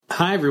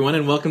Hi, everyone,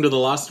 and welcome to the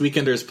Lost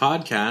Weekenders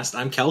podcast.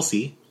 I'm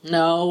Kelsey.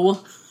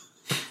 No.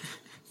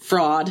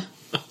 Fraud.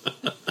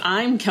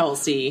 I'm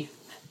Kelsey.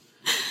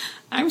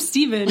 I'm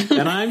Steven.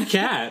 And I'm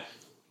Kat.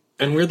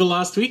 And we're the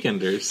Lost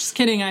Weekenders. Just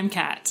kidding, I'm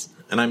Kat.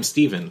 And I'm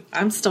Steven.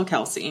 I'm still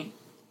Kelsey.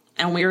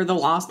 And we're the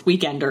Lost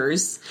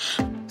Weekenders.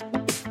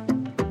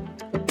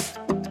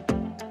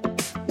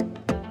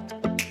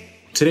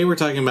 Today we're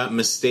talking about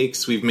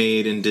mistakes we've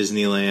made in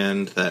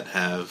Disneyland that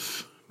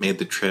have made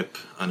the trip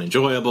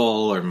unenjoyable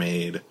or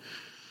made...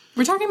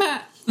 We're talking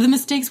about the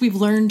mistakes we've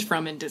learned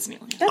from in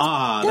Disneyland.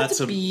 That's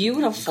a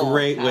beautiful.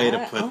 great way to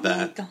Kat. put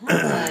that.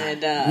 My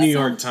God. New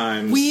York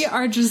Times. We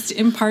are just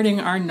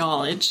imparting our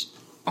knowledge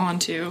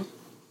onto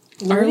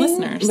our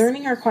listeners.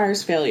 Learning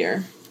requires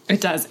failure. It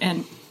does,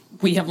 and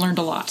we have learned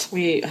a lot.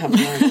 We have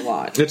learned a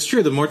lot. It's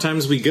true. The more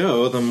times we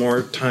go, the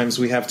more times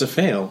we have to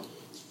fail.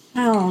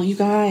 Oh, you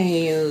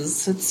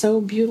guys. It's so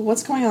beautiful.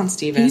 What's going on,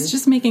 Steven? He's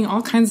just making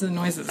all kinds of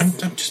noises.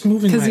 I'm just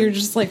moving Because my... you're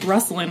just like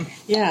rustling.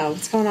 Yeah,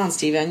 what's going on,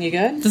 Steven? You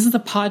good? This is a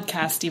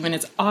podcast, Steven.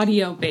 It's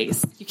audio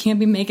based. You can't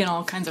be making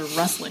all kinds of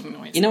rustling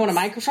noises. You know what a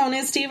microphone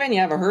is, Steven?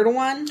 You ever heard of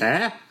one?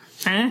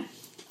 Huh?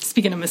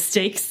 Speaking of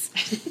mistakes.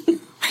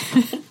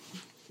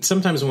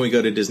 Sometimes when we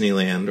go to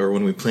Disneyland or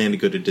when we plan to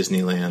go to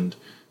Disneyland,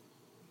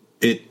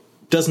 it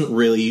doesn't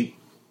really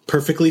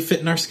perfectly fit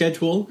in our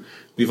schedule.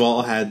 We've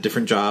all had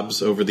different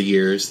jobs over the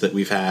years that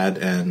we've had,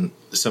 and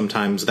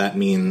sometimes that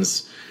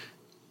means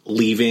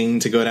leaving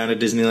to go down to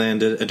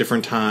Disneyland at a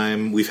different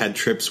time. We've had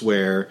trips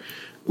where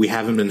we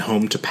haven't been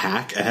home to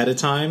pack ahead of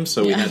time,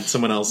 so we had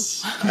someone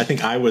else. I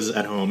think I was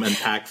at home and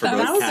packed for both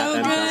was Kat so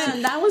and good.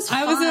 Kelsey. That was fun.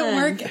 I was at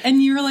work, and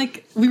we were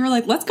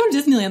like, let's go to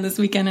Disneyland this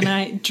weekend, and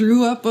I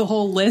drew up a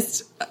whole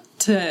list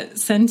to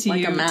send to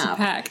Like you a map. to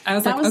pack. I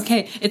was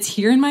okay, it's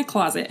here in my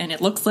closet, and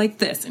it looks like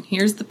this, and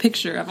here's the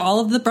picture of all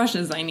of the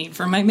brushes I need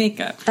for my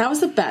makeup. That was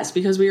the best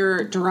because we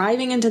were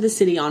driving into the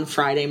city on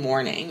Friday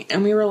morning,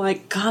 and we were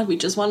like, God, we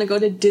just want to go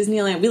to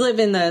Disneyland. We live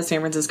in the San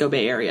Francisco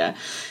Bay Area.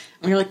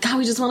 And we were like, God,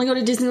 we just want to go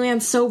to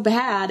Disneyland so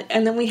bad.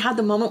 And then we had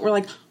the moment where,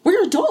 like,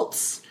 we're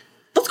adults.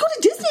 Let's go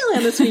to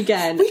Disneyland this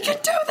weekend. We can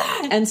do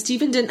that! And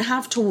Steven didn't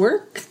have to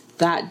work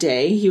that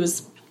day. He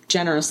was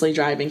generously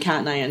driving Kat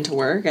and I into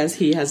work, as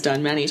he has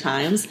done many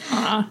times.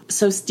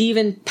 So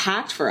Steven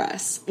packed for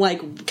us.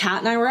 Like, Kat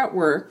and I were at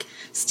work.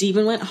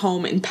 Steven went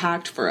home and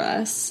packed for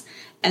us,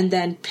 and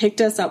then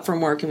picked us up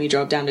from work, and we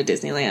drove down to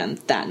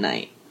Disneyland that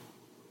night.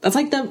 That's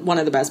like one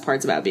of the best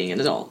parts about being an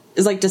adult,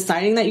 is like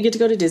deciding that you get to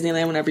go to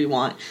Disneyland whenever you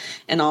want,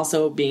 and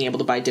also being able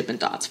to buy Dippin'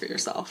 Dots for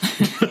yourself.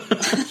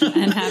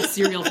 And have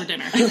cereal for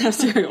dinner. And have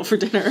cereal for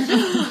dinner.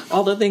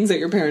 All the things that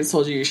your parents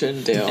told you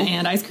shouldn't do.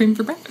 And ice cream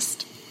for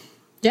breakfast.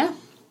 Yeah.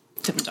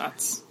 Dippin'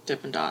 Dots.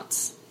 Dippin'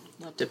 Dots.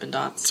 Love Dippin'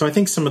 Dots. So I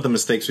think some of the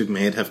mistakes we've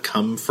made have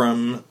come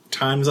from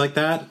times like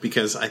that,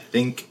 because I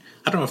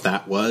don't know if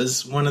that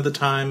was one of the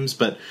times,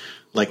 but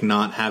like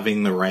not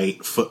having the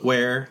right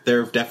footwear.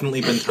 There have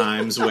definitely been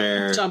times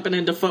where... Jumping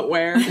into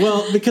footwear.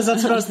 Well, because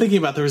that's what I was thinking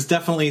about. There was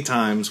definitely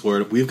times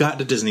where we've got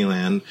to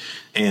Disneyland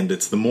and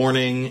it's the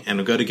morning and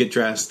we go to get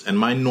dressed, and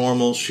my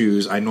normal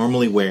shoes, I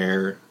normally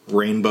wear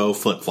rainbow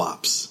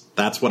flip-flops.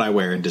 That's what I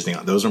wear in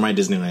Disneyland. Those are my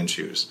Disneyland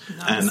shoes.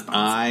 And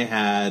I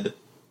had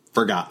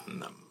forgotten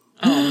them.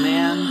 Oh,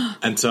 man.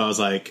 And so I was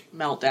like...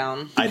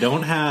 Meltdown. I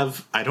don't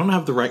have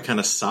the right kind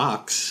of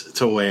socks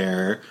to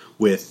wear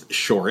with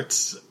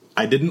shorts.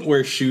 I didn't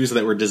wear shoes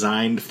that were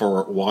designed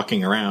for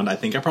walking around. I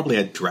think I probably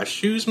had dress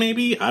shoes,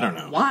 maybe. I don't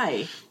know.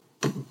 Why?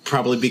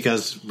 Probably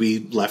because we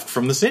left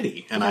from the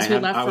city, and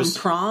From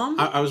prom.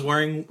 I was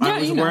wearing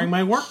Yeah,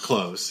 my work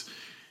clothes.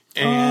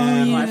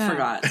 And I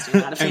forgot. So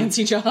you had a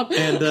fancy job.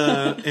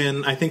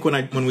 and I think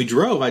when we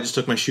drove, I just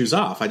took my shoes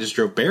off. I just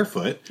drove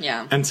barefoot.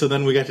 Yeah. And so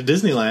then we got to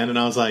Disneyland, and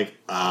I was like,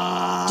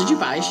 Did you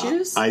buy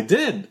shoes? I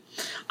did.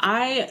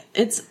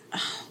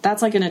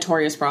 That's like a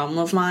notorious problem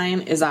of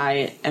mine, is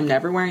I am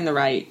never wearing the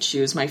right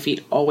shoes. My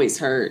feet always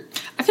hurt.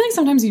 I feel like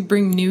sometimes you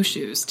bring new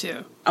shoes,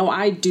 too. Oh,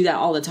 I do that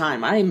all the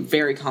time. I am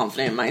very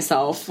confident in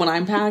myself when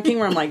I'm packing,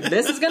 where I'm like,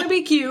 this is going to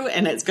be cute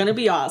and it's going to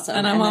be awesome.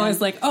 And I'm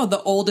always like, oh,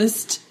 the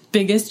oldest,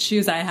 biggest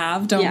shoes I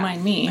have, don't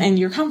mind me. And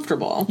you're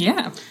comfortable.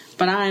 Yeah.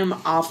 But I'm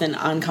often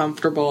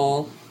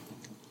uncomfortable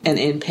and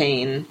in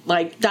pain.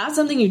 Like, that's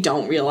something you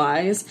don't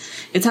realize.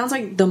 It sounds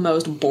like the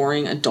most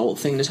boring adult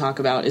thing to talk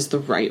about is the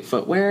right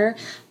footwear,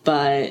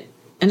 and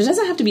it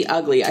doesn't have to be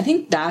ugly. I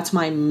think that's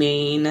my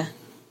main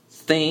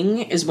thing,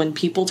 is when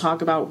people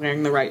talk about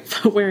wearing the right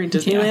footwear in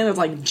Disneyland, it's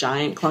like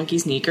giant clunky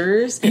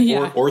sneakers.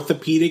 Or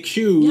orthopedic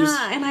shoes.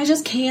 Yeah, and I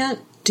just can't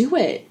do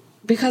it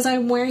because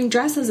I'm wearing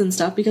dresses and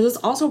stuff, because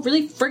it's also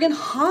really friggin'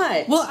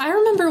 hot. Well, I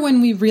remember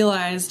when we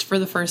realized for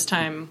the first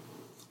time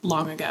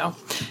long ago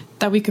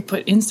that we could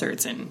put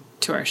inserts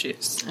into our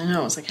shoes. I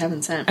know, it's like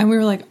heaven sent. And we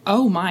were like,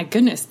 oh my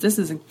goodness, this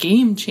is a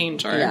game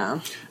changer. Yeah.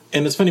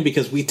 And it's funny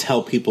because we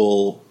tell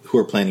people who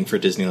are planning for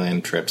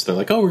Disneyland trips, they're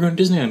like, oh, we're going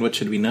to Disneyland, what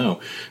should we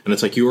know? And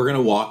it's like, you are going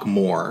to walk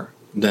more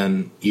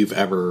than you've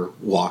ever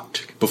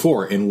walked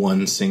before in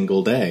one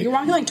single day. You're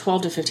walking like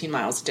 12 to 15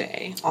 miles a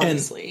day,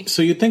 honestly. And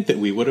so you'd think that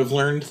we would have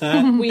learned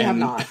that. We have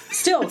not.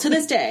 Still, to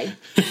this day.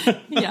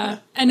 Yeah.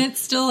 And it's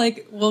still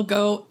like, we'll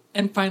go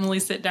and finally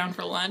sit down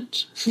for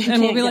lunch. And we'll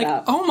can't be get like,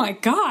 up. oh my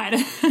God,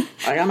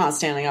 Like, I'm not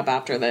standing up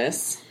after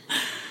this.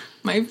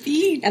 my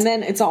feet. And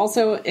then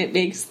it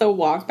makes the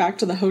walk back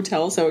to the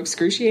hotel so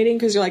excruciating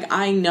because you're like,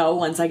 I know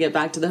once I get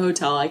back to the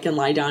hotel, I can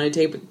lie down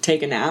and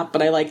take a nap,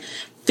 but I like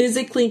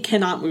physically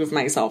cannot move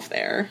myself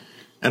there.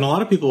 And a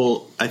lot of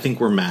people, I think,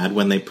 were mad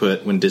when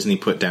Disney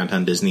put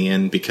Downtown Disney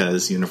in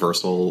because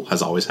Universal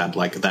has always had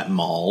like that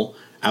mall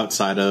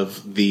outside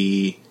of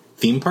the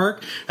theme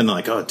park, and they're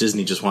like, oh,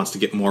 Disney just wants to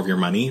get more of your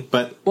money.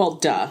 But Well,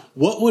 duh.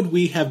 what would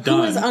we have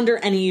done? Who is under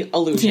any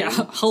illusion? Yeah.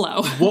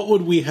 Hello. What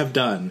would we have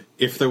done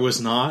if there was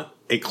not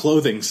a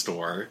clothing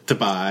store to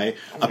buy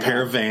a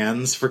pair of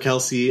Vans for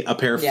Kelsey, a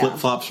pair of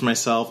flip-flops for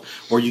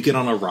myself, or you get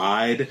on a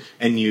ride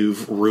and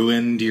you've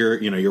ruined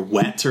you're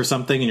wet or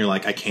something and you're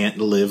like, I can't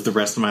live the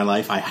rest of my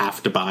life. I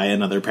have to buy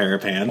another pair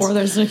of pants. Or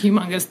there's a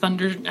humongous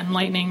thunder and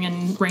lightning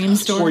and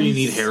rainstorm. Or you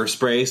need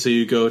hairspray, so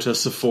you go to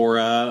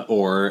Sephora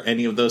or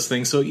any of those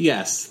things. So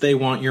yes, they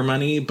want your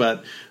money,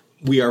 but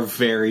we are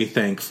very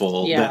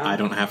thankful that I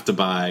don't have to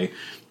buy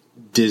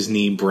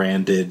Disney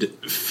branded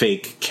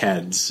fake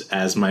Keds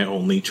as my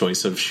only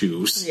choice of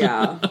shoes.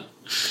 Yeah.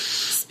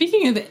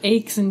 Speaking of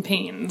aches and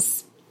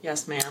pains,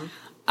 Yes, ma'am.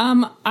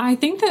 I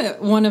think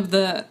that one of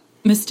the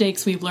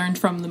mistakes we've learned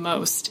from the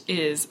most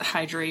is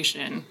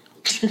hydration.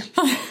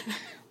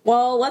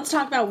 Well, let's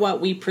talk about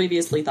what we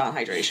previously thought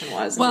hydration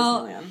was in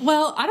Disneyland.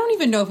 Well, I don't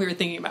even know if we were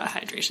thinking about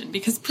hydration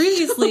because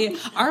previously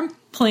our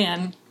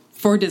plan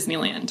for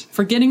Disneyland,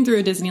 for getting through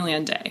a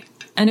Disneyland day,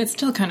 and it's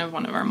still kind of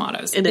one of our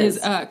mottos, is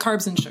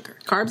carbs and sugar.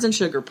 Carbs and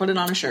sugar. Put it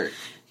on a shirt.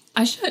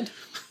 I should.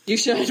 You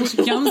should.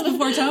 Yums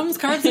before Tums,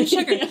 carbs and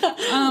sugar.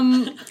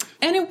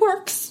 And it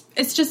works.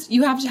 It's just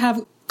you have to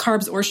have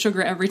carbs or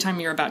sugar every time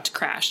you're about to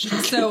crash.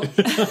 So,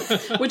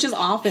 Which is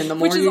often the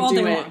more which is you all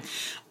do day it.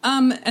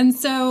 long. And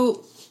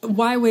so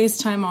why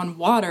waste time on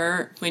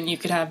water when you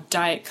could have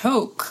Diet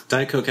Coke?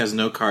 Diet Coke has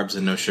no carbs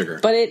and no sugar.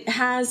 But it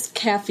has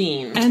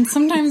caffeine. And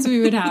sometimes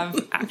we would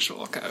have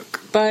actual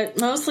Coke. But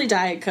mostly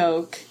Diet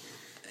Coke.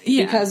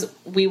 Yeah. Because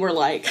we were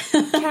like,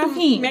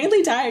 Caffeine.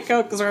 mainly Diet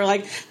Coke, because we're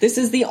like, this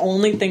is the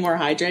only thing we're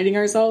hydrating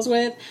ourselves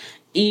with.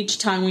 Each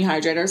time we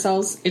hydrate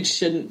ourselves, it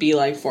shouldn't be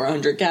like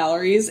 400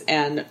 calories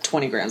and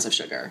 20 grams of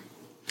sugar.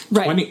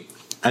 Right.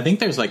 I think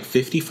there's like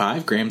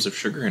 55 grams of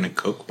sugar in a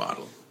Coke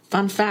bottle.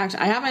 Fun fact,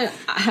 I haven't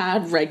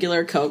had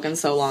regular Coke in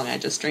so long. I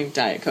just drink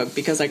Diet Coke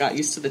because I got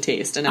used to the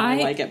taste and now I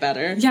like it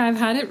better. Yeah, I've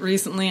had it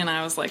recently and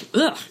I was like,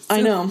 ugh, so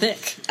I know.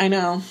 thick. I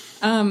know.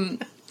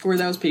 We're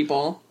those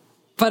people.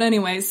 But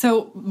anyway,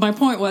 so my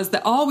point was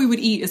that all we would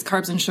eat is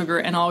carbs and sugar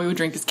and all we would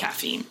drink is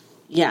caffeine.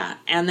 Yeah,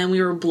 and then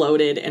we were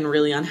bloated and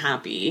really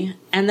unhappy.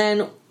 And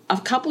then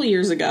a couple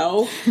years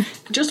ago,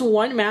 just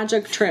one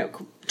magic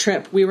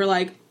trip, we were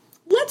like,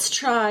 let's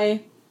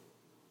try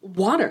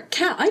water.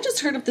 Kat, I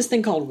just heard of this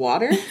thing called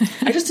water.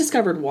 I just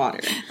discovered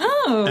water.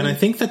 Oh. And I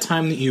think the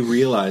time that you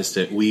realized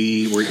it,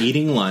 we were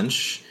eating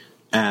lunch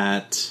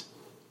at,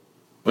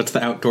 what's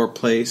the outdoor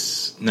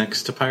place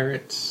next to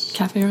Pirates?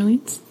 Cafe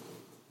Orleans?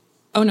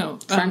 Oh, no.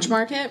 French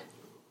Market?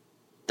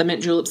 The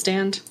mint julep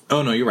stand?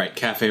 Oh, no, you're right.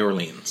 Cafe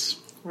Orleans.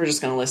 We're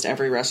just going to list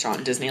every restaurant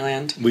in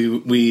Disneyland.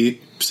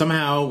 We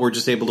somehow were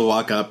just able to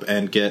walk up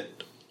and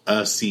get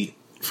a seat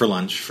for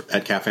lunch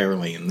at Cafe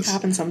Orleans.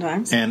 Happens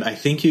sometimes. And I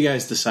think you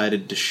guys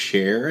decided to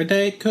share a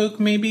Diet Coke,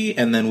 maybe,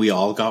 and then we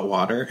all got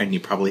water, and you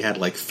probably had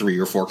like 3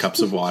 or 4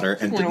 cups of water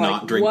and did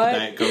not drink the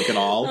Diet Coke at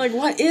all. We're like,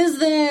 what is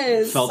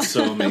this? Felt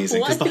so amazing.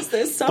 What is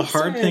this The hard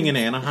substance? thing in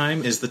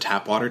Anaheim is the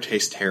tap water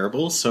tastes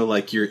terrible, so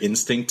like your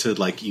instinct to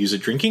like use a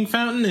drinking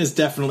fountain is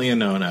definitely a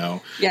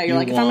no-no. Yeah, you're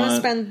like, if I'm going to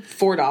spend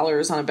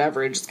 $4 on a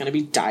beverage, it's going to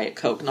be Diet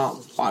Coke,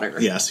 not water.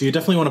 Yeah, so you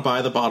definitely want to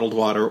buy the bottled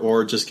water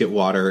or just get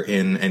water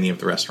in any of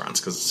the restaurants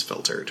because it's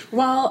filtered.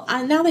 Well,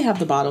 now they have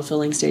the bottle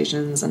filling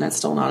stations, and it's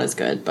still not as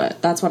good,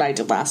 but that's what I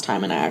did last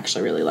time, and I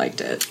actually really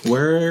liked it.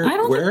 Where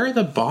are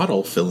the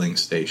bottle filling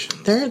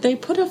stations? They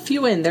put a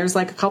few in. There's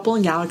like a couple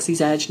in Galaxy's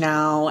Edge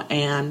now,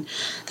 and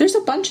there's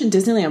a bunch in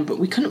Disneyland, but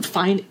we couldn't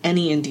find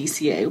any in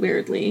DCA,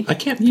 weirdly. I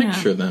can't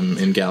picture them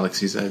in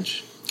Galaxy's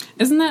Edge.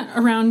 Isn't that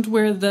around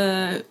where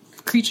the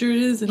creature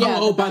is?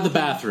 Yeah, by the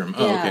bathroom.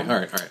 Oh, Yeah. okay.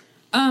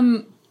 All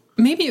right.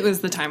 Maybe it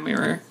was the time we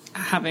were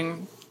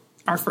having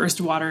our first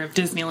water of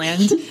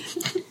Disneyland.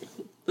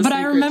 But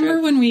I remember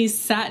trip. when we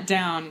sat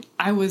down,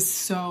 I was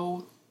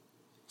so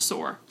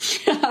sore.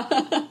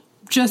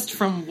 Just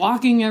from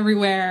walking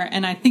everywhere,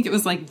 and I think it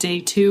was like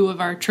day 2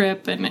 of our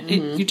trip, and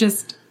you're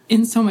just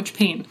in so much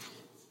pain.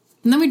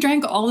 And then we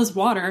drank all this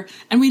water,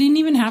 and we didn't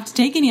even have to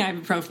take any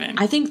ibuprofen.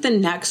 I think the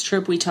next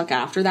trip we took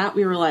after that,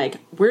 we were like,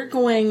 we're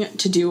going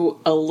to do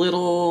a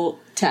little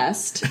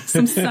test.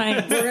 Some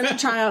science. We're going to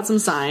try out some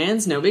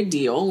science. No big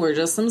deal. We're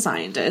just some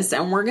scientists.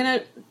 And we're going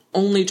to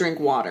only drink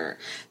water.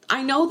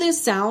 I know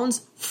this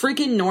sounds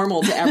freaking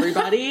normal to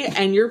everybody,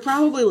 and you're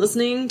probably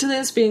listening to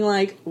this being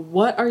like,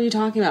 what are you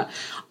talking about?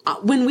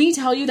 When we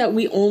tell you that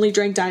we only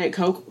drink Diet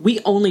Coke, we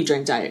only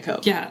drink Diet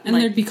Coke. Yeah, and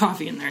there'd be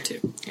coffee in there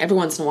too. Every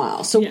once in a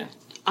while. So Yeah.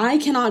 I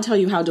cannot tell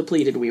you how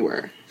depleted we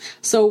were.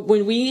 So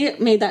when we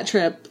made that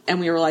trip and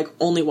we were like,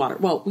 only water.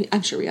 Well,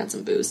 I'm sure we had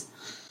some booze.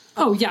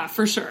 Oh, yeah,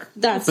 for sure.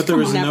 That's But there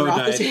was never no off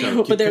the Diet table,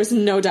 Coke. but there was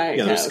no Diet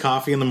Yeah, Coke. there's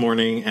coffee in the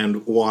morning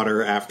and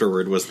water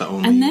afterward was the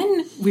only. And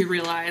then we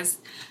realized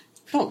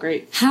Felt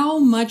great. how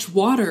much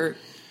water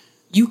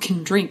you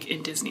can drink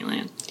in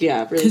Disneyland.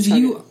 Yeah, really. Because chug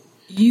it.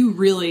 you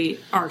really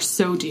are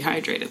so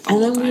dehydrated the And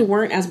whole then we time.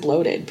 weren't as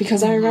bloated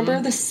because I remember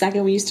the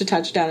second we used to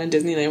touch down in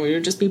Disneyland, we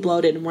would just be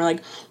bloated and we're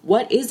like,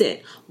 what is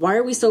it? Why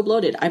are we so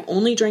bloated? I've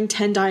only drank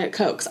 10 Diet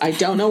Cokes. I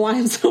don't know why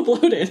I'm so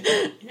bloated.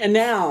 And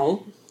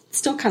now,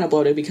 still kind of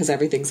bloated because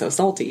everything's so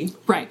salty.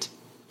 Right.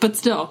 But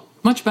still,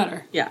 much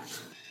better. Yeah.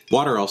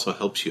 Water also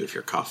helps you if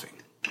you're coughing.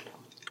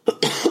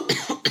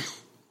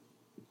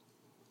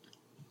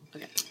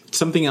 Okay.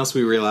 Something else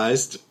we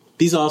realized,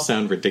 these all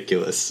sound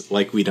ridiculous,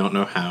 like we don't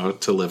know how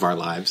to live our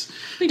lives.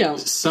 We don't.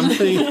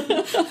 Something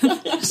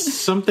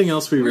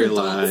else we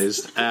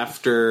realized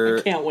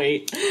after... Can't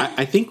wait.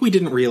 I think we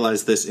didn't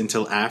realize this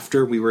until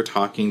after we were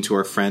talking to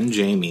our friend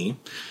Jamie,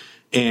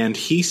 and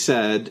he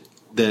said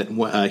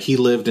that he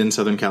lived in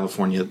Southern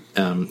California,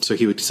 so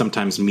he would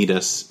sometimes meet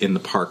us in the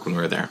park when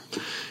we were there.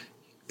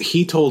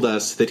 He told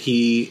us that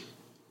he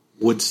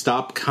would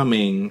stop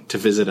coming to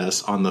visit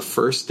us on the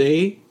first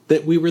day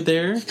that we were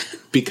there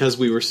because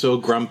we were so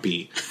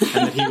grumpy,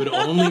 and that he would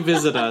only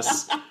visit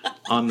us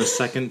on the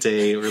second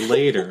day or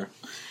later.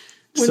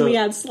 When we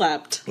had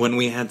slept. When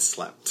we had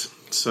slept.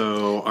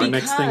 So our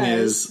next thing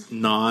Because- is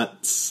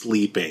not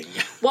sleeping.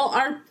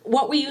 Well,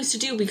 what we used to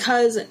do,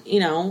 because,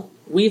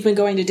 we've been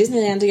going to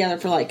Disneyland together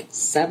for like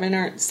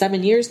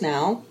 7 years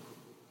now.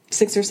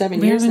 6 or 7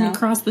 We years haven't now.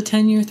 crossed the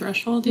 10-year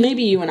threshold yet.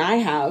 Maybe you and I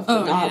have,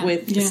 but Oh, not yeah.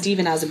 with Yeah.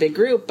 Steven as a big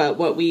group. But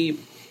what we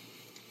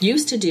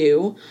used to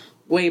do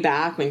way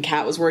back when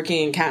Kat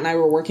and I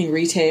were working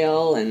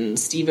retail and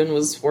Steven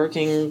was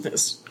working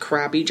this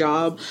crappy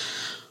job,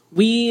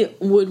 we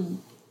would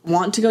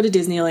want to go to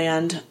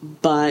Disneyland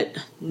but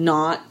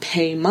not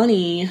pay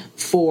money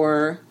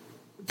for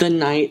the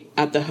night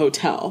at the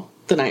hotel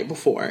the night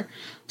before.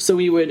 So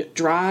we would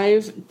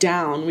drive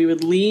down, we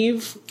would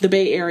leave the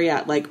Bay Area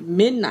at like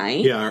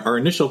midnight. Yeah, our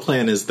initial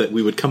plan is that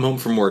we would come home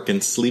from work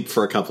and sleep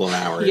for a couple of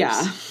hours.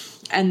 Yeah.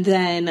 And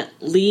then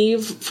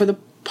leave for the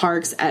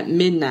parks at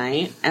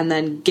midnight and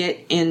then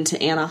get into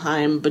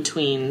Anaheim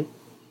between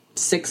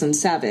 6 and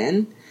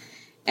 7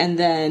 and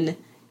then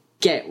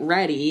get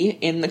ready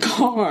in the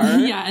car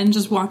Yeah, and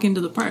just walk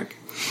into the park.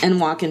 and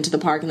walk into the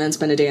park and then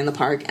spend a day in the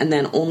park and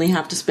then only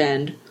have to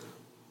spend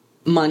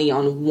money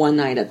on one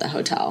night at the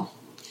hotel.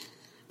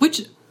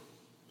 Which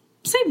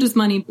saved us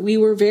money. We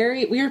were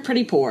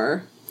pretty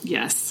poor.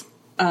 Yes.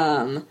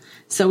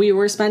 So we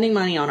were spending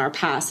money on our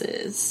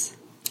passes.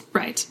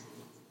 Right.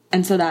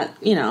 And so that,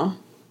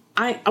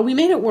 we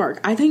made it work.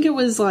 I think it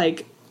was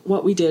like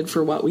what we did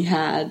for what we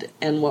had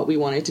and what we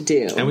wanted to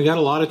do. And we got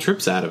a lot of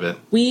trips out of it.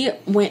 We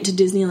went to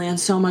Disneyland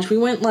so much. We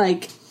went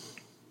like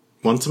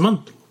Once a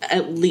month.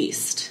 at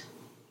least.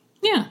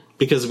 Yeah.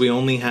 Because the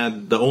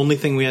only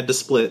thing we had to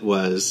split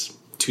was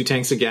 2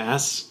 tanks of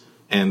gas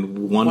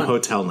and one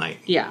hotel night.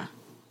 Yeah.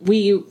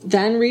 We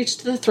then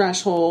reached the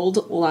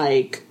threshold,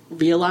 like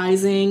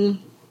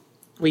realizing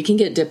we can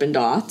get Dippin'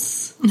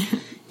 Dots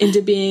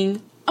into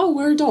being,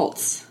 we're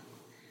adults.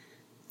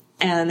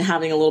 And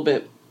having a little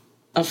bit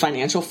of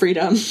financial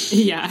freedom.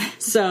 Yeah.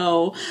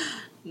 So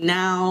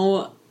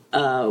now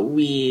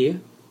we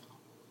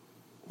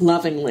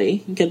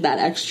lovingly get that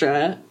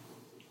extra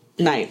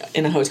night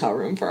in a hotel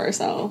room for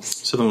ourselves.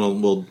 So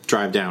then we'll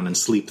drive down and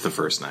sleep the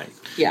first night.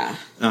 Yeah.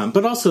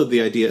 But also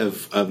the idea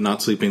of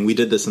not sleeping. We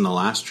did this in the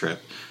last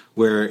trip,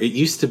 where it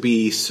used to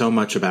be so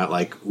much about,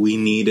 like, we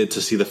needed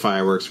to see the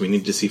fireworks, we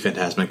needed to see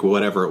Fantasmic,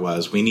 whatever it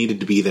was. We needed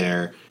to be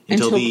there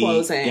until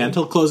closing. Yeah,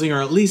 until closing,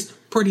 or at least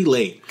pretty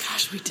late.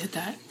 Gosh, we did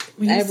that.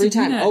 We used Every to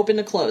do time, that. open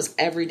to close,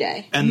 every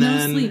day. And No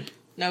then sleep.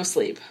 No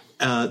sleep.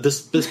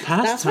 this past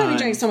That's time, why we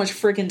drank so much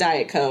freaking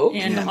Diet Coke.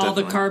 And Yeah, all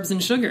the definitely. carbs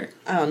and sugar.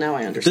 Oh, now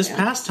I understand. this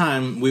past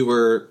time we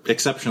were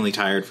exceptionally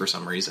tired for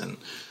some reason,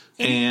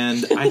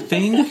 and I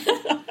think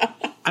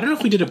I don't know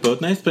if we did it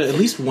both nights, but at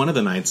least one of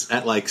the nights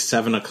at like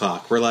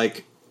 7:00, we're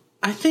like,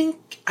 I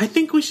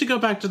think we should go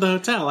back to the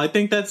hotel. I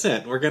think that's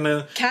it. We're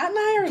gonna Kat and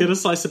I are... get a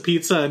slice of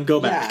pizza and go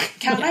Yeah, back.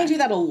 Kat and I do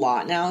that a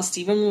lot now.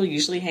 Steven will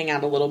usually hang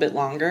out a little bit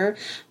longer.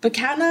 But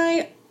Kat and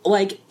I,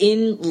 like,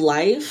 in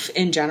life,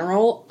 in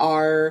general,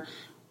 are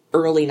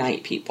early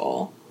night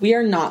people. We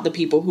are not the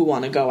people who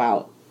want to go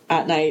out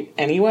at night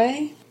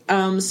anyway.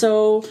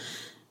 So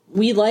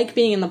we like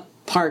being in the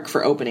park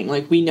for opening.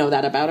 Like, we know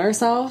that about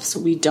ourselves.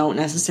 We don't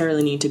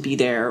necessarily need to be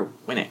there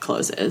when it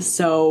closes.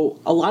 So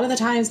a lot of the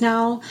times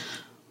now,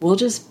 we'll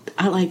just,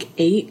 at like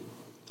 8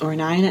 or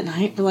 9 at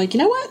night, we're like, you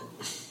know what?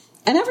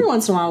 And every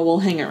once in a while, we'll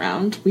hang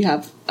around. We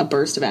have a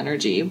burst of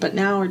energy. But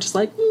now we're just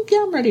like,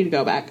 yeah, I'm ready to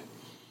go back.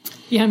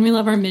 Yeah, and we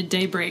love our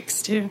midday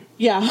breaks, too.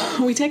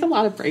 Yeah, we take a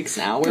lot of breaks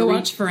now. Go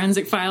watch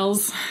Forensic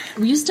Files.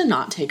 We used to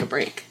not take a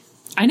break.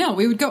 I know,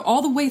 we would go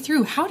all the way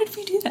through. How did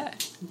we do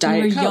that?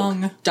 Diet we were Coke.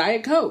 young.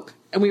 Diet Coke.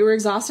 And we were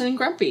exhausted and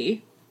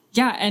grumpy.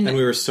 Yeah, And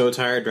we were so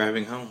tired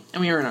driving home.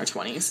 And we were in our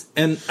 20s.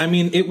 And, I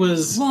mean, it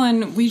was... Well,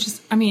 and we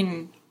just, I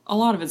mean, a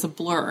lot of it's a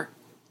blur.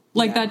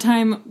 Like that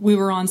time we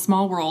were on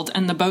Small World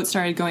and the boat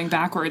started going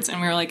backwards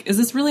and we were like, is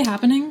this really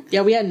happening?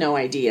 Yeah, we had no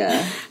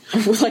idea.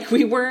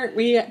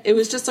 It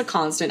was just a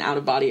constant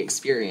out-of-body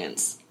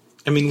experience.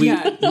 I mean, we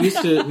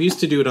used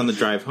to do it on the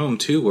drive home,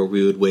 too, where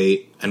we would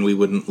wait and we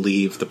wouldn't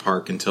leave the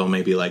park until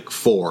maybe like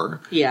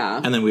 4.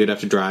 Yeah. And then we would have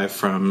to drive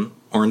from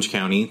Orange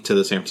County to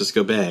the San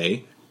Francisco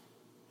Bay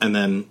and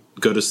then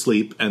go to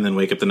sleep and then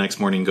wake up the next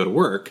morning and go to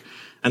work.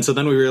 And so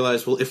then we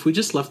realized, well, if we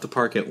just left the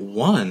park at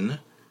 1,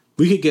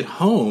 we could get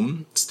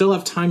home, still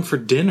have time for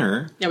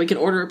dinner. Yeah, we could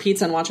order a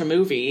pizza and watch a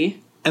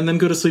movie. And then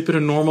go to sleep at a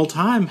normal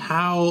time.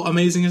 How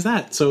amazing is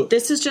that? So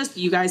this is just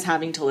you guys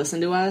having to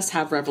listen to us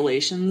have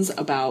revelations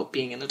about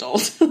being an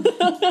adult.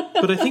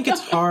 But I think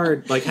it's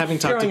hard, like having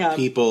talked Growing to up.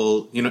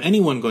 people,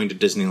 anyone going to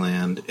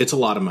Disneyland, it's a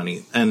lot of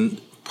money. And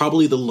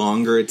probably the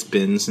longer it's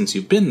been since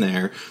you've been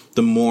there,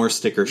 the more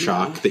sticker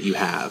shock that you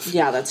have.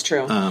 Yeah, that's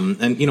true.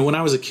 And when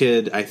I was a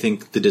kid, I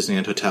think the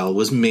Disneyland Hotel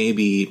was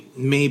maybe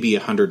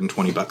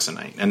 $120 a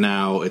night, and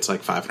now it's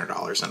like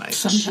 $500 a night.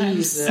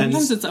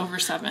 Sometimes it's over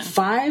 7.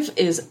 5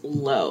 is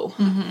low.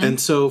 Mm-hmm. And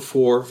so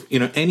for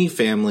any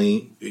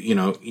family,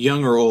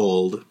 young or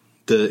old,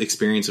 the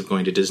experience of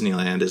going to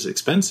Disneyland is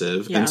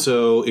expensive. Yeah. And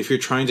so if you're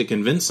trying to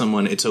convince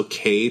someone it's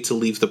okay to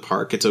leave the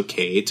park, it's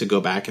okay to go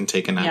back and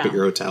take a nap at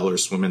your hotel or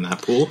swim in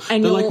that pool,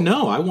 And they're like,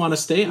 no, I want to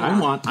stay. I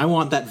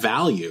want that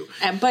value.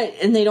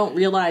 And they don't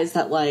realize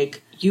that,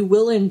 like, you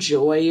will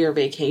enjoy your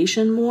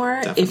vacation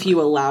more if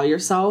you allow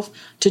yourself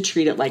to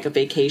treat it like a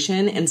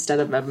vacation instead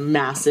of a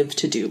massive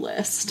to-do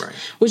list. Right.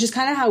 Which is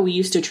kind of how we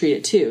used to treat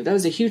it, too. That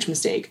was a huge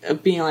mistake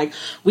of being like,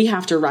 we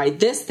have to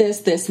ride this,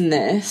 and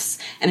this.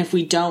 And if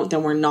we don't,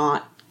 then we're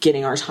not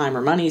getting our time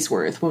or money's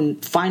worth. When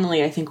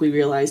finally I think we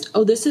realized,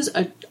 oh, this is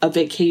a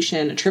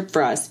vacation, a trip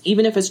for us.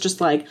 Even if it's just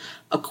like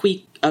a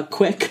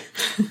quick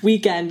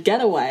weekend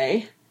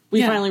getaway,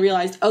 we finally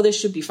realized, oh, this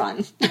should be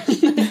fun.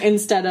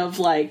 Instead of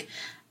like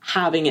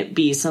having it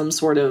be some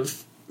sort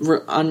of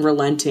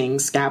unrelenting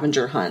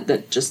scavenger hunt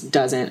that just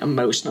doesn't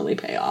emotionally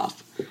pay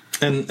off.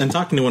 And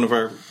talking to one of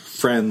our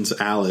friends,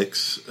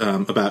 Alex,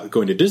 about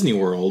going to Disney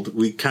World,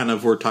 we kind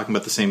of were talking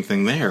about the same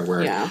thing there,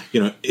 where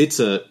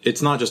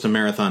it's not just a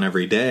marathon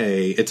every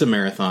day; it's a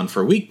marathon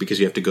for a week because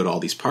you have to go to all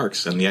these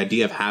parks. And the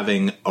idea of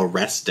having a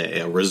rest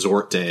day, a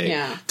resort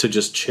day, to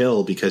just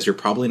chill because you're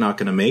probably not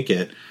going to make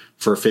it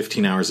for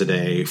 15 hours a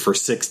day for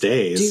 6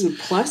 days. Dude,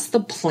 plus the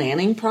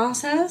planning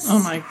process.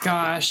 Oh my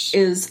gosh.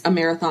 Is a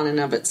marathon in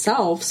of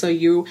itself. So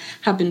you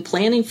have been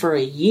planning for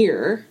a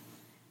year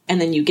and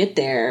then you get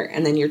there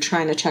and then you're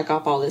trying to check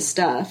off all this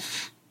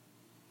stuff.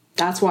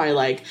 That's why,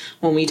 like,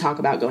 when we talk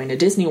about going to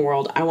Disney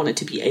World, I want it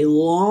to be a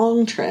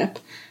long trip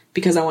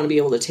because I want to be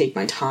able to take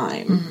my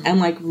time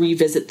and, like,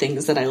 revisit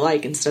things that I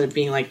like instead of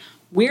being like,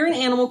 we're in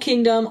Animal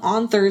Kingdom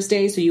on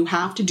Thursday, so you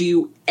have to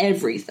do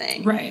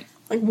everything. Right.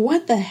 Like,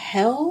 what the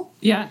hell?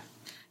 Yeah.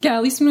 Yeah,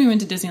 at least when we went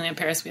to Disneyland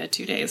Paris, we had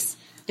 2 days.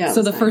 Yeah,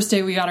 so the first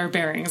day we got our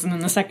bearings, and then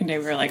the second day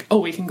we were like, oh,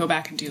 we can go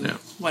back and do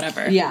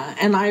whatever. Yeah,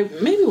 and I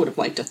maybe would have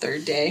liked a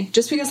third day,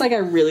 just because, like, I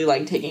really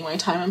like taking my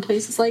time in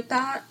places like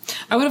that.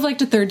 I would have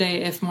liked a third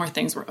day if more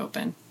things were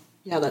open.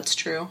 Yeah, that's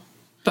true.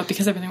 But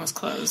because everything was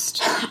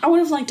closed. I would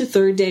have liked a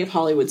third day if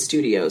Hollywood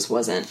Studios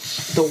wasn't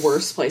the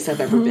worst place I've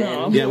ever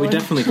been. Yeah, we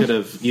definitely could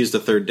have used a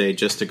third day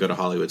just to go to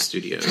Hollywood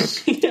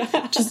Studios.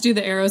 Just do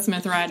the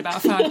Aerosmith ride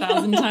about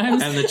 5,000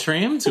 times. And the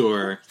tram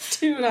tour.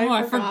 Dude,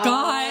 I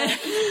forgot.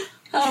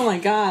 Oh my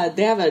god.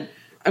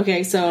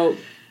 So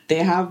they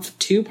have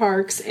 2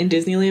 parks in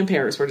Disneyland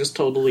Paris. We're just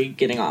totally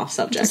getting off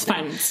subject. It's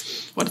fine.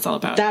 It's what it's all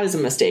about. That is a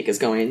mistake, is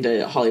going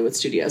to Hollywood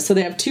Studios. So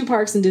they have 2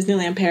 parks in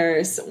Disneyland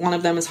Paris. One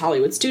of them is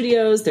Hollywood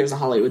Studios. There's a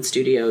Hollywood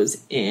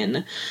Studios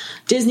in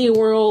Disney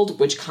World,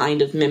 which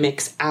kind of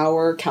mimics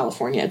our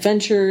California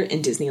Adventure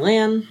in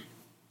Disneyland.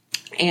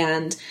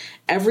 And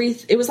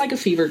it was like a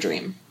fever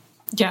dream.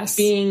 Yes.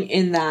 Being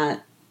in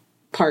that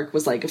park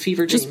was like a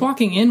fever dream. Just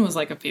walking in was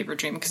like a fever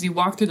dream because you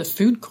walk through the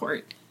food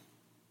court.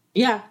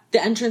 Yeah, the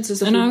entrance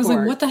is a food court. And I was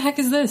like, what the heck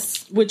is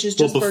this? Which is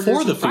just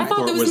before the food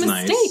court was a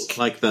nice. mistake.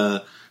 Like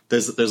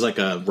there's like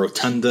a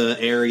rotunda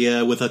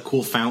area with a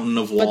cool fountain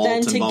of Walt. But then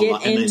and to blah, get blah,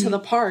 into the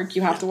park,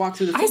 you have to walk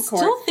through the food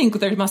court. I still think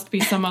there must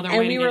be some other way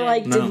to get in. And we were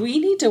like, did we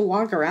need to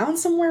walk around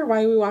somewhere?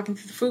 Why are we walking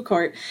through the food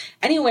court?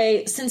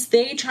 Anyway, since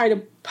they try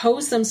to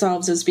pose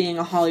themselves as being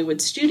a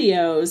Hollywood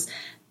Studios,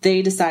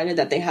 they decided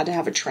that they had to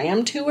have a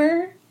tram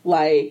tour,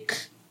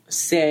 like,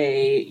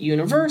 say,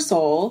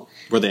 Universal.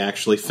 Where they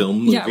actually film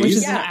movies. Yeah, which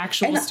is an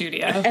actual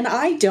studio. And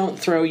I don't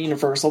throw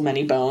Universal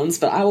many bones,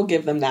 but I will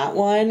give them that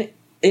one.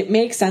 it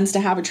makes sense to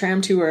have a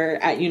tram tour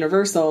at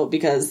Universal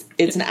because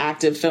it's an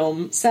active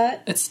film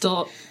set. It's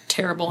still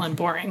terrible and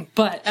boring,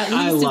 but at least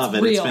I love it's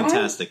it. real. It's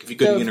fantastic. If you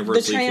go to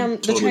Universal,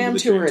 The tram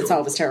tour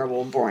itself is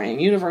terrible and boring.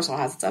 Universal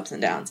has its ups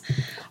and downs.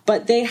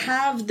 But they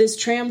have this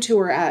tram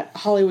tour at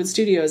Hollywood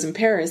Studios in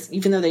Paris,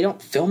 even though they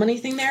don't film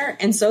anything there.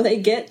 And so they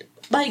get,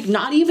 like,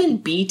 not even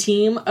B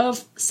team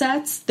of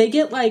sets. They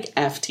get, like,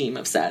 F team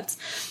of sets.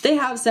 They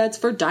have sets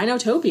for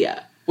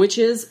Dinotopia, which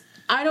is,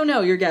 I don't know,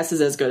 your guess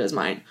is as good as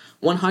mine.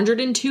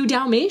 102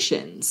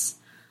 Dalmatians.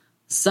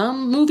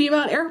 Some movie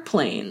about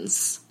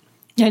airplanes.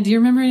 Yeah, do you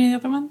remember any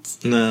of the other ones?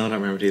 No, I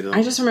don't remember either.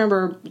 I just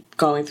remember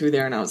going through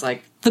there and I was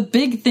like... The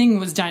big thing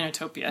was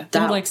Dinotopia.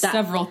 There were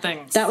several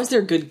things. That was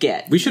their good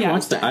get. We should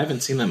watch that. I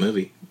haven't seen that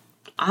movie.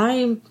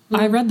 I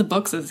read the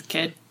books as a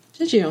kid.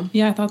 Did you?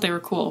 Yeah, I thought they were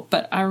cool.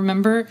 But I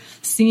remember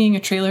seeing a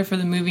trailer for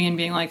the movie and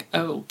being like,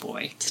 oh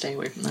boy. Stay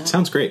away from that.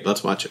 Sounds great.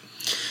 Let's watch it.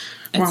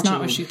 It's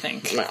not what you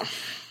think. No.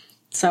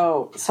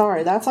 So,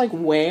 sorry, that's like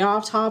way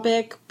off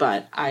topic,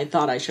 but I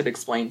thought I should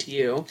explain to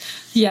you.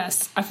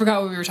 Yes, I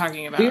forgot what we were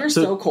talking about. We were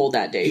so cold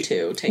that day,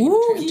 too.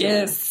 Ooh,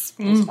 yes.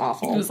 It was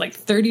awful. It was like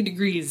 30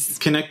 degrees.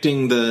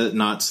 Connecting the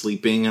not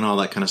sleeping and all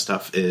that kind of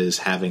stuff is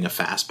having a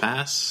fast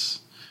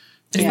pass.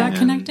 Is that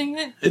connecting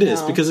it? It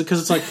is, because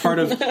it's like part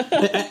of...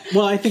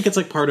 well, I think it's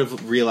like part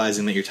of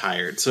realizing that you're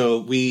tired. So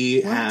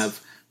we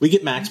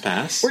get Max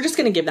Pass. We're just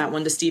going to give that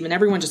one to Steven.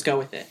 Everyone just go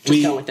with it.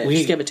 Just go with it.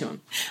 Just give it to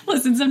him.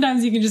 Listen,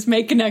 sometimes you can just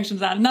make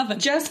connections out of nothing.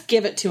 Just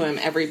give it to him,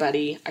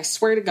 everybody. I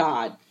swear to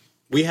God.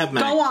 We have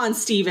Go on,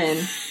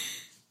 Steven.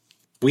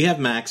 We have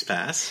Max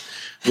Pass,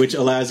 which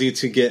allows you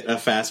to get a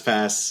fast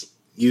pass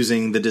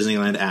using the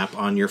Disneyland app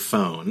on your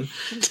phone.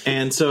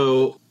 And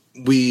so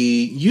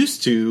we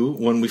used to,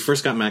 when we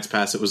first got Max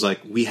Pass, it was like,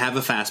 we have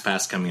a fast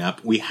pass coming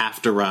up. We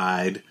have to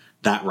ride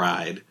that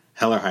ride,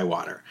 Hell or High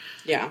Water.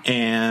 Yeah.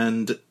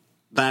 And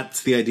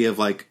that's the idea of,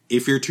 like,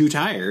 if you're too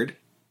tired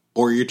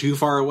or you're too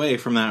far away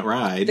from that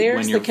ride, There's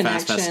when your the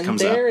fast pass connection.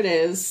 comes There up, it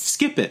is.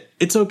 skip it.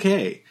 It's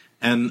okay.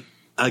 And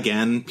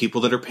again,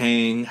 people that are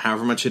paying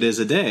however much it is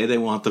a day, they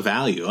want the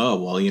value.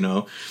 Oh, well, you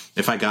know,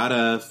 if I got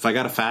a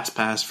fast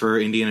pass for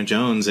Indiana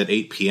Jones at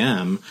 8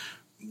 p.m.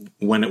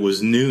 when it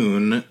was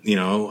noon, you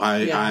know,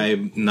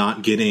 I'm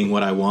not getting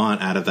what I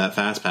want out of that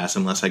fast pass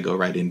unless I go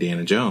ride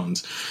Indiana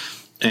Jones.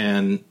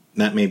 And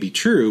that may be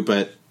true,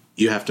 but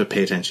you have to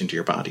pay attention to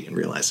your body and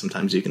realize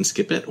sometimes you can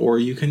skip it, or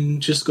you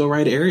can just go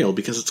ride Ariel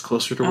because it's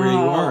closer to where you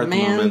are at the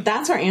moment.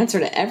 That's our answer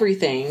to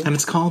everything. And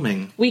it's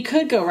calming. We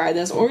could go ride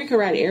this, or we could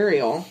ride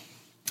Ariel.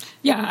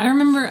 Yeah, I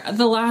remember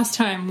the last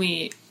time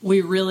we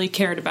really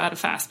cared about a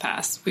fast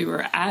pass. We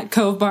were at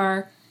Cove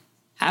Bar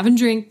having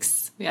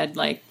drinks. We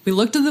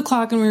looked at the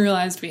clock and we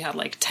realized we had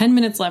like 10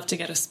 minutes left to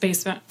get on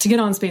Space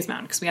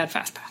Mountain because we had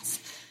fast pass.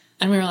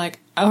 And we were like,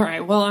 all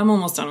right, well, I'm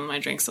almost done with my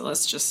drink, so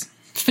let's just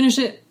finish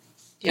it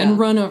and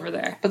run over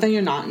there. But then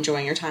you're not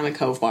enjoying your time at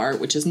Cove Bar,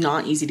 which is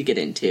not easy to get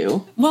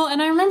into. Well,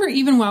 and I remember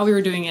even while we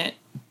were doing it,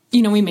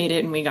 you know, we made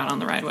it and we got on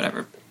the ride,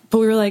 whatever. But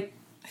we were like,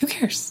 who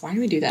cares? Why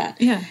do we do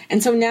that? Yeah.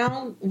 And so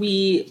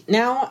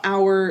now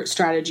our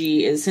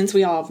strategy is, since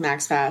we all have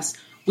Max Pass,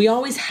 we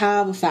always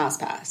have a Fast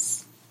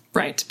Pass.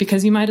 Right,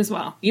 because you might as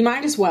well. You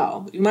might as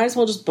well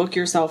just book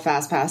yourself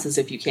Fast Passes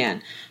if you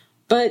can.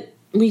 But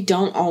we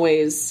don't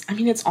always, I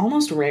mean, it's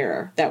almost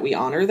rare that we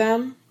honor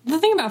them. The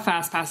thing about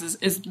fast passes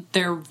is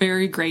they're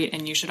very great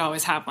and you should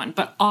always have one.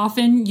 But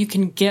often you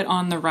can get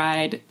on the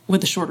ride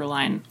with a shorter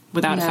line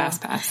without a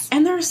fast pass.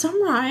 And there are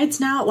some rides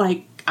now,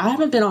 like, I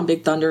haven't been on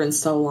Big Thunder in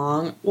so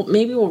long. Well,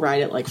 maybe we'll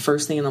ride it like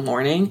first thing in the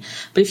morning.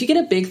 But if you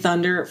get a Big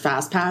Thunder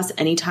fast pass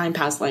anytime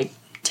past like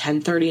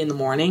 10:30 in the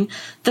morning,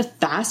 the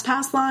fast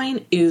pass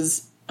line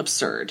is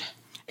absurd.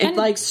 It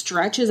like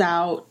stretches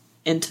out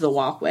into the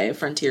walkway of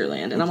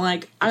Frontierland, and I'm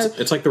like,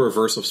 it's like the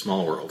reverse of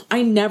Small World.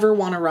 I never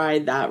want to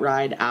ride that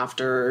ride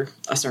after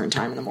a certain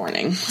time in the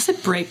morning. Plus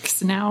it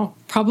breaks now,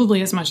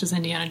 probably as much as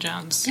Indiana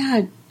Jones.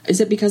 Yeah,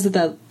 is it because of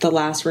the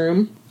last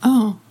room?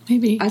 Oh,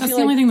 maybe. That's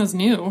the only thing that's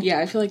new. Yeah,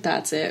 I feel like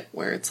that's it,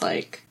 where it's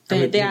like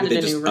they added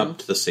a new room.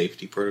 Upped the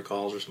safety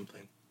protocols or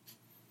something.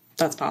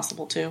 That's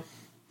possible too.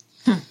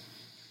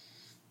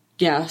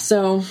 Yeah,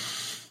 so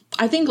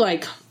I think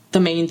like the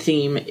main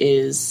theme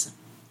is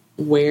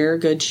wear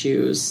good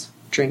shoes,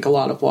 drink a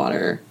lot of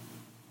water,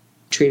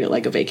 treat it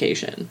like a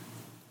vacation.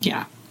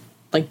 Yeah.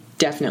 Like,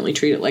 definitely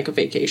treat it like a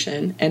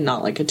vacation and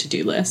not like a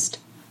to-do list.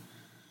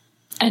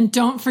 And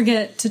don't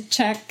forget to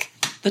check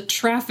the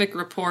traffic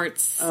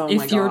reports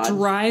if you're God.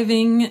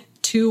 driving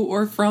to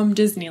or from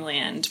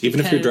Disneyland. Even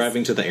if you're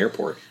driving to the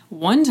airport.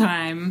 One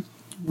time,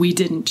 we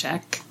didn't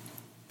check,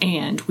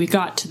 and we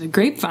got to the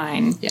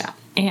Grapevine. Yeah.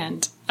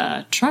 And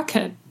a truck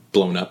had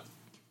blown up.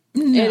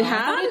 No, It I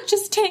had? thought it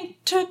just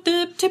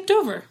tipped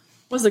over.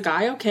 Was the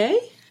guy okay?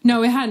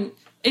 No, it hadn't.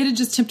 It had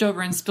just tipped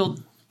over and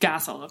spilled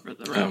gas all over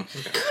the road. Oh,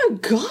 okay.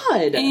 Good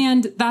God.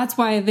 And that's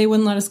why they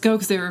wouldn't let us go,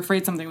 because they were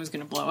afraid something was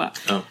going to blow up.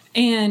 Oh.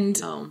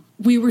 And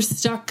we were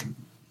stuck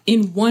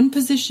in one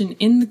position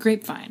in the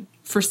Grapevine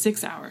for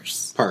 6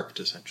 hours.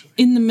 Parked, essentially.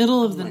 In the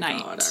middle of the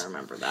night. God, I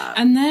remember that.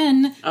 And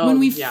then when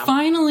we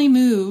finally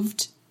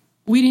moved,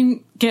 we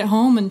didn't get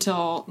home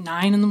until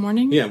 9 in the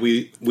morning. Yeah,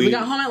 we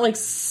got home at like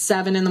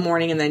 7 in the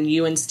morning, and then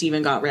you and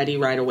Steven got ready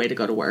right away to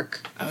go to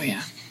work. Oh,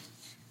 yeah.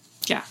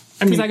 Yeah.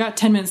 Because I got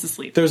 10 minutes of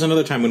sleep. There was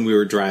another time when we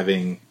were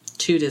driving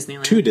to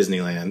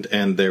Disneyland,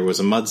 and there was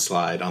a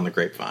mudslide on the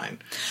Grapevine,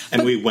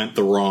 and we went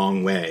the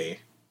wrong way.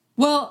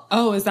 Well,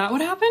 is that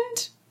what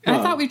happened? I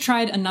thought we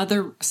tried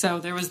another. So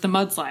there was the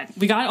mudslide.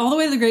 We got all the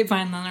way to the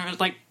Grapevine, and then they were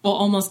like,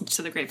 almost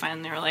to the Grapevine,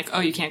 and they were like, oh,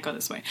 you can't go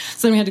this way.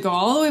 So then we had to go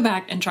all the way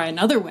back and try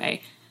another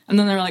way. And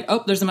then they were like,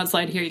 oh, there's a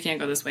mudslide here. You can't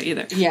go this way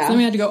either. Yeah. So then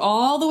we had to go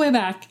all the way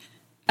back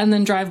and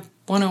then drive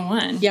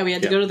 101. Yeah, we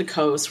had to go to the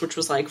coast, which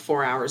was like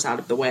 4 hours out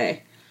of the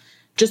way.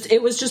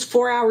 It was just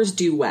 4 hours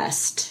due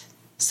west.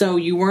 So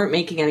you weren't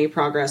making any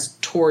progress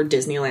toward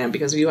Disneyland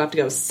because you have to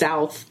go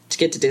south to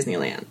get to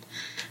Disneyland.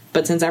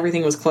 But since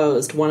everything was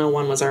closed,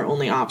 101 was our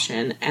only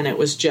option, and it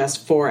was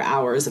just 4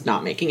 hours of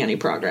not making any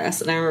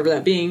progress. And I remember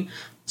that being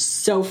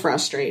so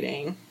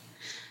frustrating.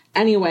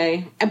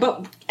 Anyway,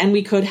 and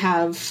we could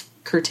have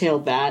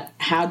curtailed that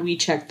had we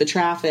checked the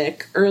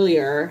traffic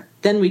earlier.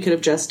 Then we could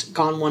have just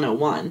gone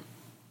 101.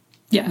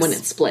 Yes. When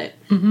it split.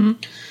 Mm-hmm.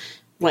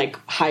 Like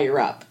higher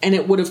up, and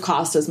it would have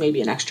cost us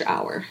maybe an extra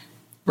hour.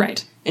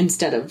 Right.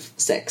 Instead of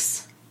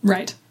 6.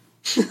 Right.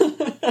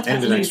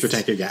 And an extra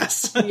tank of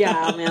gas.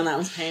 Yeah, man, that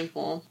was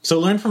painful. So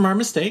learn from our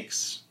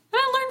mistakes.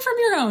 Learn from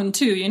your own,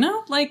 too, you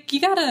know? Like,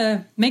 you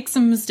gotta make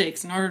some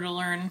mistakes in order to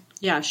learn.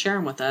 Yeah, share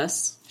them with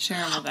us. Share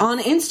them with us. On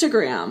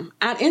Instagram,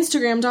 at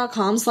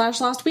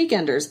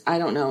Instagram.com/LostWeekenders. I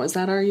don't know, is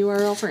that our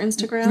URL for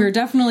Instagram? We're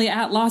definitely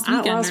at Lost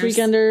Weekenders. At Lost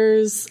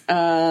Weekenders.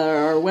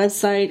 Our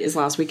website is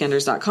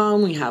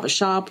lostweekenders.com. We have a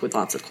shop with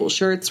lots of cool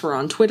shirts. We're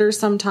on Twitter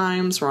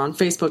sometimes. We're on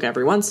Facebook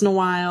every once in a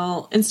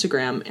while.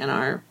 Instagram and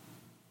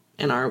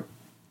our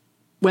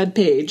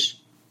webpage.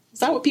 Is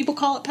that what people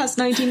call it past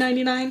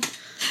 1999?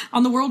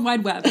 On the World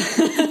Wide Web.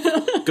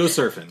 Go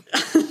surfing.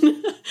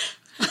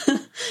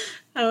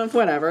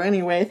 Whatever.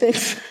 Anyway,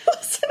 thanks for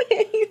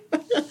listening.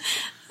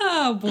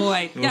 Oh,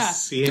 boy. We'll yeah.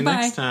 see you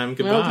Goodbye. next time.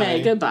 Goodbye.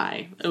 Okay,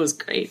 goodbye. It was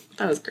great.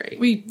 That was great.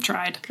 We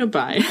tried.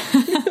 Goodbye.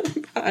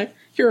 Bye.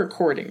 You're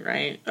recording,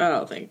 right?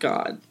 Oh, thank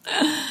God.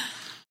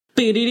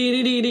 We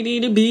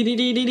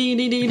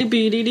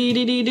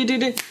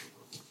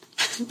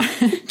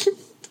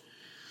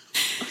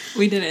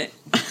did it.